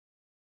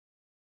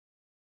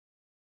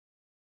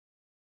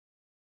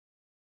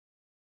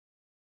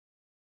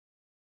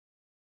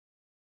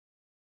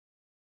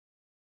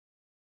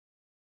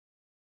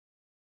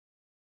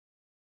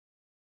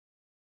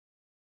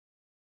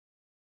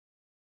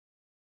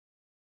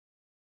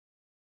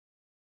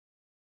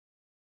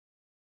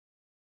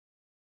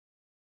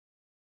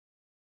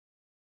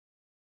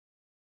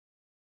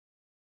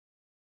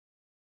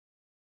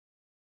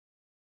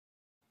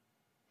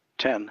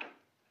10,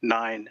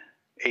 9,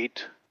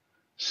 8,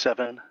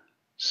 7,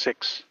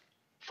 6,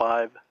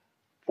 5,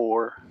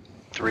 4,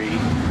 3, 2,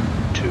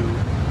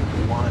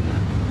 1.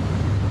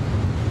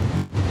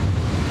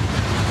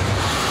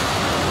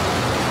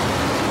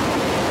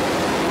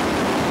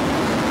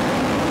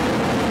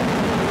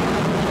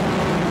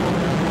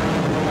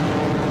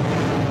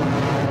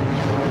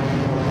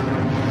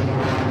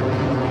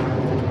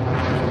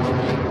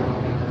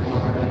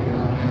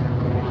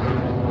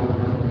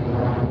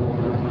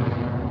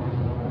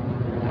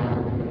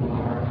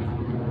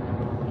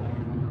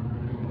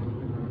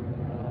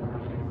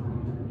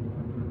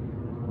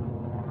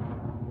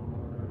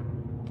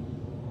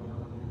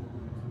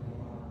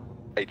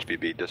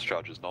 HVB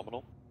discharge is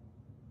nominal.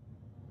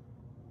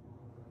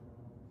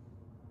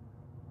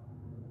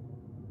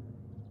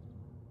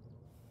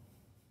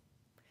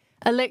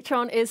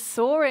 Electron is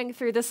soaring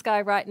through the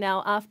sky right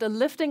now after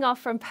lifting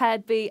off from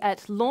Pad B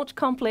at Launch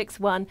Complex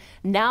 1,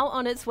 now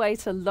on its way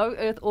to low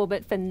Earth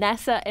orbit for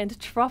NASA and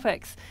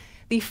TROPICS.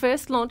 The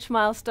first launch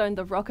milestone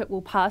the rocket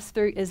will pass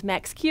through is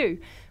max Q,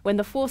 when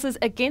the forces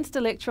against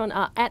Electron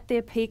are at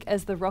their peak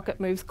as the rocket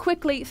moves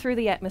quickly through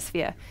the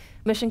atmosphere.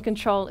 Mission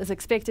Control is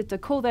expected to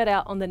call that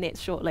out on the net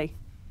shortly.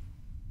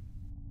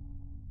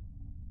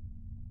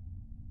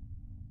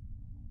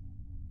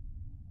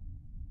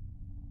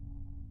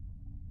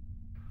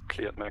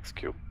 Cleared max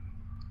Q.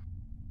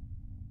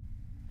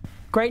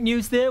 Great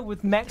news there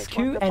with max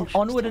Q and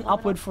onward and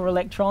upward for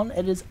Electron.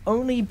 It has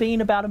only been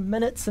about a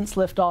minute since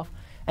liftoff,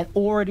 and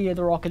already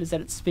the rocket is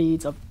at its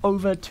speeds of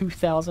over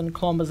 2,000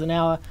 kilometers an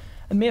hour,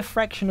 a mere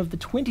fraction of the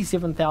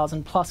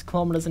 27,000 plus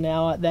kilometers an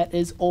hour that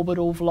is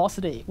orbital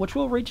velocity, which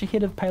will reach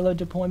ahead of payload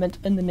deployment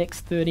in the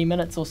next 30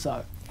 minutes or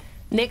so.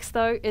 Next,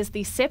 though, is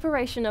the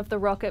separation of the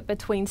rocket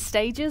between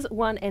stages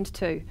 1 and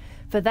 2.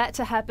 For that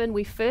to happen,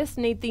 we first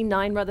need the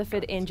 9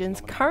 Rutherford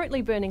engines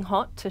currently burning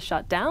hot to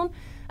shut down,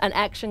 an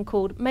action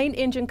called main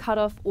engine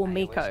cutoff or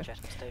MECO.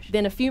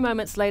 Then a few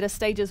moments later,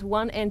 stages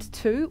 1 and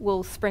 2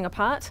 will spring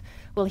apart.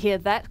 We'll hear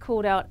that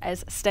called out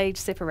as stage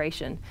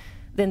separation.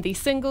 Then the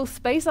single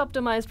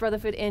space-optimized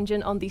Rutherford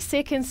engine on the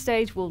second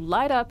stage will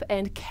light up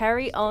and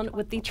carry on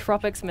with the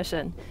TROPICS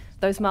mission.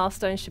 Those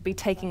milestones should be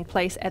taking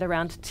place at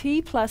around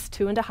T plus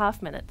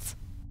 2.5 minutes.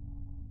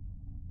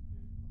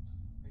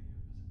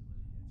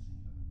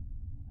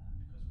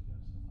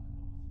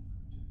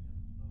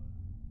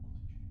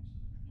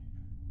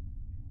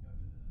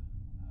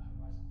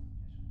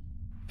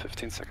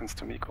 "15 seconds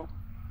to MECO.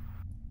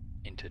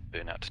 Entered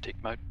burnout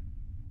detect mode.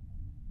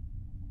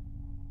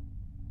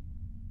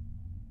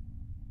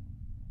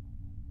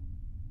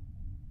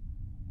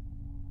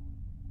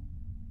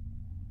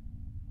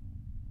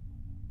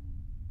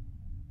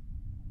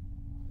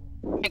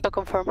 MECO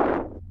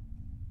confirm.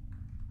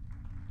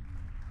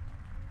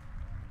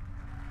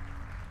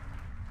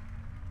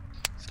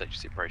 Stage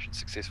separation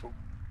successful.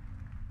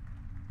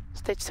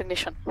 Stage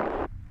ignition.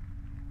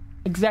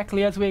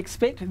 Exactly as we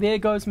expect, there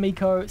goes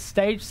MECO,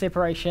 stage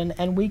separation,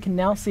 and we can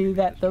now see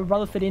that the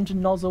Rutherford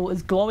engine nozzle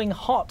is glowing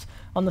hot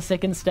on the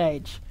second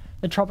stage.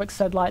 The TROPICS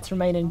satellites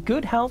remain in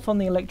good health on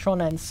the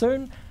Electron, and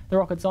soon the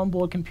rocket's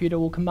onboard computer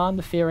will command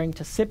the fairing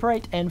to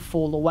separate and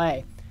fall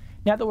away.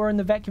 Now that we're in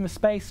the vacuum of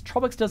space,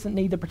 TROPICS doesn't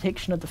need the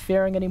protection of the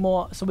fairing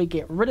anymore, so we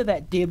get rid of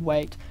that dead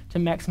weight to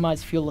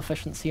maximize fuel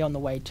efficiency on the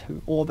way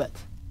to orbit.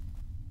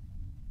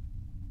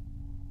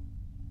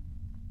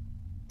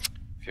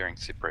 Fairing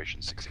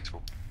separation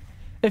successful.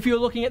 If you're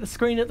looking at the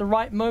screen at the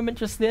right moment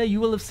just there,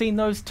 you will have seen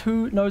those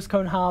 2 nose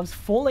cone halves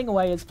falling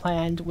away as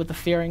planned with the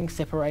fairing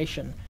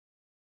separation.